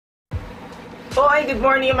Okay, good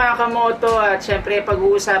morning mga kaMoto. At syempre,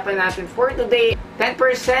 pag-uusapan natin for today,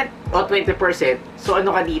 10% o 20%. So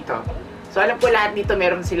ano ka dito? So alam ko lahat dito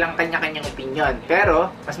meron silang kanya-kanyang opinion. Pero,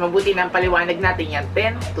 mas mabuti na ang paliwanag natin yan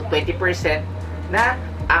 10 to 20% na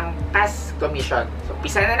Angkas commission. So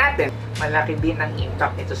pisa na natin. Malaki din ang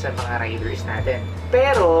impact nito sa mga riders natin.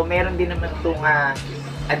 Pero, meron din naman itong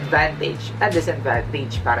advantage at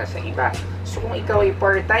disadvantage para sa iba. So kung ikaw ay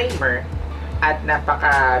part-timer, at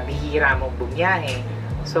napakabihira mong bumiyahe,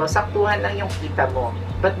 so saktuhan lang yung kita mo.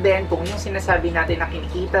 But then, kung yung sinasabi natin na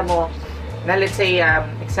kinikita mo, na let's say,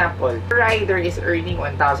 example, the rider is earning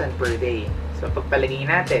 1,000 per day. So, pagpalagay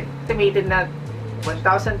natin, estimated na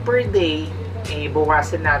 1,000 per day,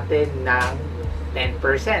 buwasan natin ng 10%.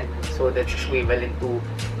 So, that's equivalent to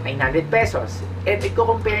 900 pesos. And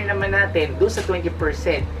i-compare naman natin doon sa 20%,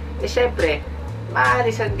 syempre,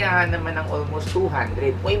 maalisan ka nga naman ng almost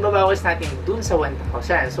 200. Kung ibabawas natin dun sa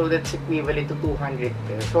 1,000, so that's equivalent to 200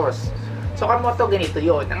 pesos. So kaMoto, ganito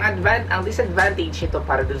yon. Ang disadvantage nito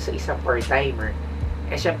para dun sa isang part-timer,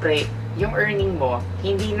 syempre, yung earning mo,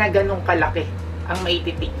 hindi na ganun kalaki ang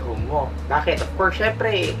maititake home mo. Bakit? Of course,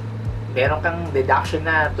 syempre, meron kang deduction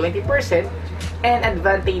na 20%, and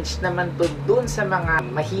advantage naman to dun sa mga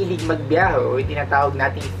mahilig magbiyahe o tinatawag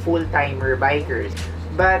nating full-timer bikers.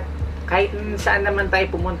 But kahit saan naman tayo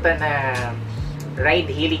pumunta na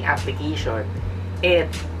ride-hailing application,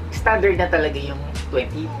 standard na talaga yung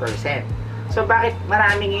 20%. So, bakit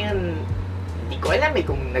marami ngayon, hindi ko alam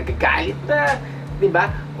kung nagagalit na, di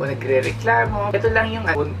ba? O nagre-reklamo. Ito lang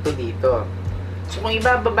yung punto dito. So, kung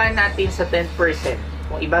ibababa natin sa 10%,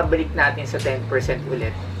 kung ibabalik natin sa 10%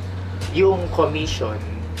 ulit, yung commission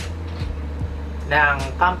ng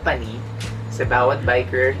company sa bawat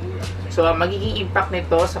biker, so, ang magiging impact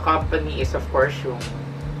nito sa company is of course yung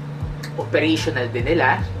operational din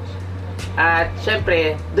nila. At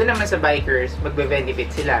syempre, doon naman sa bikers,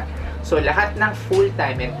 magbe-benefit sila. So, lahat ng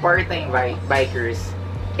full-time and part-time bikers,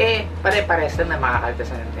 pare-pares lang na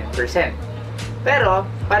makakaltasan ng 10%. Pero,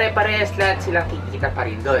 pare-pares lahat silang kikita pa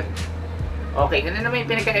rin doon. Okay, ganun naman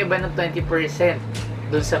yung pinakaiba ng 20%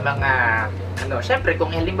 doon sa mga, syempre,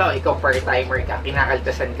 kung halimbawa, ikaw part-timer ka,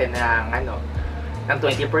 kinakaltasan ka ng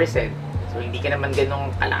 20%. So, hindi ka naman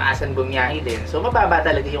ganong kalakasan bumiyahe din. So, mababa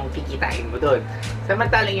talaga yung kikitain mo doon.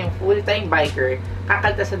 Samantalang yung full-time biker,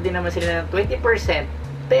 kakaltasan din naman sila ng 20%,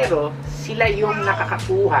 pero sila yung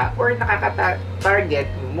nakakakuha or nakaka-target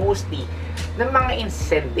mostly ng mga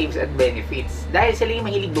incentives at benefits. Dahil sila yung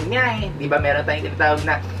mahilig bumiyahe, di ba meron tayong tinatawag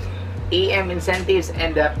na AM incentives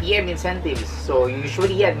and PM incentives. So,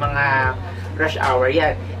 usually yan, mga rush hour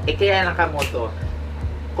yan. Kaya lang kaMoto,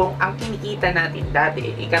 kung ang kinikita natin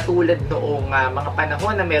dati, katulad noong mga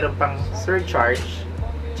panahon na meron pang surcharge,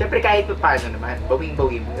 syempre kahit pa paano naman,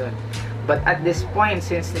 bawing-bawing mo yun. But at this point,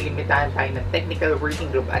 since nilimitahan tayo ng technical working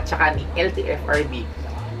group at saka ni LTFRB,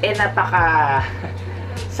 napaka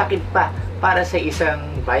sakit pa para sa isang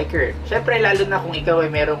biker. Syempre, lalo na kung ikaw ay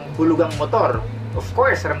merong hulugang motor, of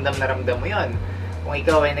course, ramdam na ramdam mo yun. Kung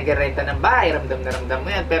ikaw ay nag-renta ng bahay, ramdam na ramdam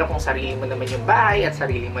mo yan. Pero kung sarili mo naman yung bahay at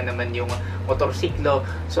sarili mo naman yung motorsiklo,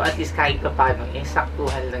 so at least kahit pa paano,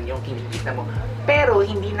 saktuhan lang yung kinikita mo. Pero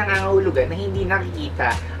hindi nangangahulugan na hindi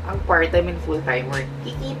nakikita ang part-time and full-timer.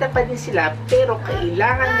 Kikita pa din sila, pero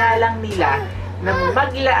kailangan nga lang nila na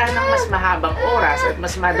maglaan ng mas mahabang oras at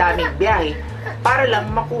mas madaming biyahe para lang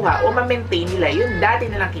makuha o ma-maintain nila yung dati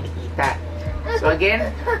nilang kinikita. So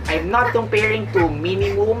again, I'm not comparing to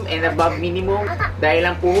minimum and above minimum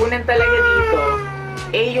dahil ang puhunan talaga dito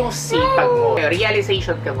yung sipag mo.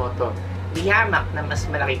 Realization kaMoto, di hamak na mas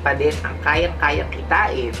malaki pa din ang kayang-kayang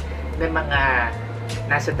kitain ng mga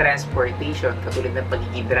nasa transportation katulad ng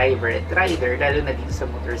pagiging driver at rider, lalo na dito sa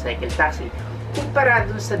motorcycle taxi, kumpara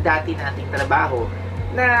dun sa dati nating trabaho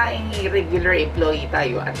na regular employee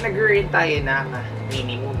tayo at nag-earn tayo ng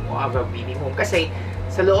minimum o above minimum. Kasi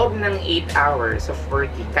sa loob ng 8 hours of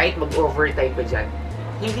working, kahit mag-overtime pa dyan,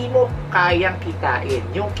 hindi mo kayang kitain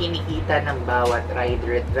yung kinikita ng bawat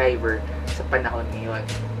rider at driver sa panahon ngayon.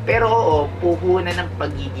 Pero oo, puhunan ng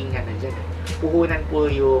pagiging dyan. Puhunan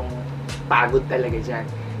po yung pagod talaga dyan.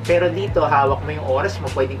 Pero dito, hawak mo yung oras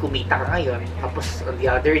mo, pwedeng kumita ka ngayon, tapos on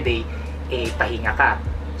the other day, pahinga ka.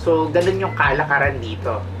 So, ganun yung kalakaran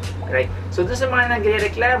dito. Right? So, doon sa mga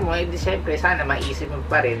nagre-reklamo, siyempre, sana maisip mo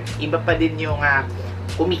pa rin, iba pa din yung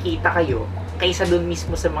kumikita kayo kaysa doon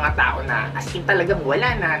mismo sa mga tao na as in talagang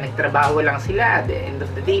wala na, nagtrabaho lang sila, at the end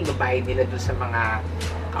of the day, babayad nila doon sa mga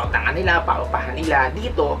kautangan nila, paupahan nila.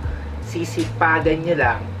 Dito, sisipagan nyo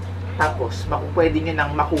lang, tapos pwede nyo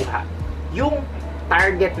nang makuha yung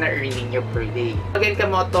target na earning nyo per day. Again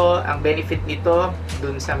kaMoto, ang benefit nito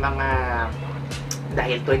dun sa mga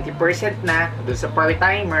dahil 20% na dun sa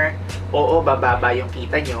part-timer, oo, bababa yung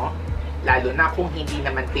kita nyo. Lalo na kung hindi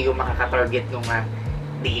naman kayo makakatarget ng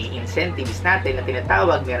daily incentives natin na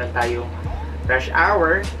tinatawag. Meron tayong rush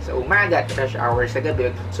hour sa umaga at rush hour sa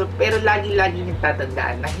gabi. So, pero lagi-lagi yung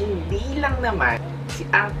tatandaan na hindi lang naman si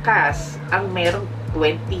Angkas ang merong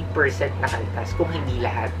 20% na kaltas, kung hindi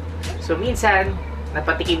lahat. So, minsan,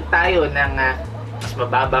 napatikim tayo ng mas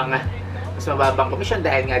mababang komisyon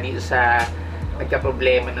dahil nga dito sa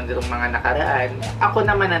nagka-problema ng itong mga nakaraan. Ako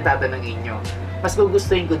naman ang tatanungin nyo, mas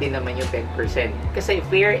gugustuhin ko din naman yung 10% kasi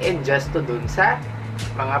fair and just to dun sa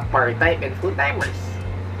mga part-time and full-timers.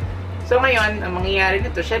 So ngayon, ang mangyayari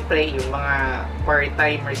nito, syempre, yung mga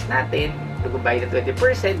part-timers natin, magbabayad ng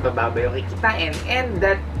 20%, bababa yung kikitain, and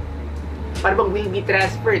that parang will be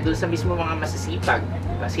transferred dun sa mismo mga masasipag.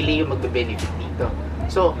 Diba? Sila yung magbe-benefit dito.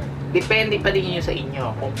 So, depende pa din yun sa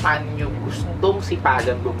inyo kung paano nyo gustong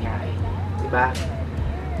sipagan bumiyahe. Diba?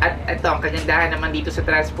 At ito, ang kagandahan naman dito sa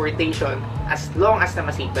transportation, as long as na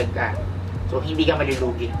masipag ka, so hindi ka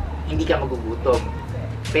malulugi, hindi ka magugutom.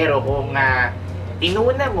 Pero kung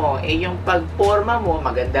inuna mo, yung pagporma mo,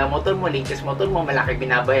 maganda motor mo, latest motor mo, malaki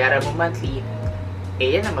binabayaran mo monthly,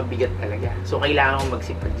 yan ang mabigat talaga. So, kailangan mo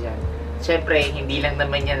magsipag dyan. Siyempre, hindi lang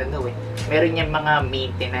naman yan meron yan mga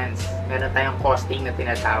maintenance. Meron tayong costing na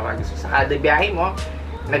tinatawag. So, sa kada biyahe mo,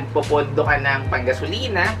 nagpopondo ka ng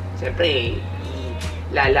panggasolina, siyempre,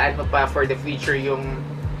 lalaan mo pa for the future yung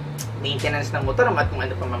maintenance ng motor mo at kung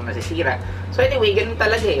ano pa man masisira. So anyway, ganun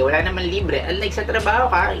talaga wala naman libre. Unlike sa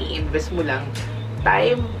trabaho ka, i-invest mo lang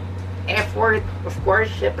time, effort, of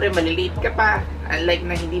course, syempre malilate ka pa. Unlike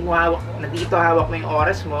na hindi mo hawak, na dito hawak mo yung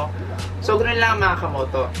oras mo. So ganoon lang mga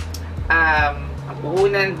kamoto. Ang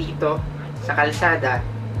puhunan dito sa kalsada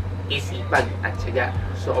is sipag at syaga.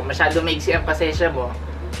 So kung masyado maigsi ang pasensya mo,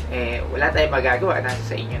 wala tayong magagawa,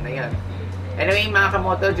 nasa sa inyo na yun. Anyway mga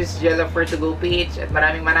kamoto, this is Jello for To Go page at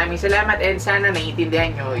maraming salamat and sana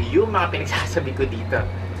naiintindihan nyo yung mga pinagsasabi ko dito.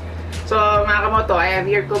 So mga kamoto, I have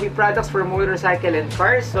here Kobe products for motorcycle and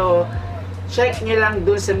cars. So check nyo lang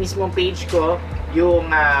dun sa mismong page ko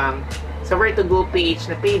yung sa Where To Go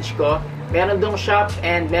page na page ko. Meron dong shop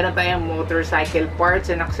and meron tayong motorcycle parts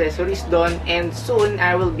and accessories doon, and soon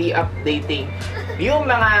I will be updating yung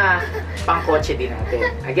mga pangkotse din natin.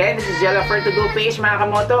 Again, this is Jello for To Go page mga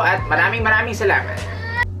kamoto at maraming salamat.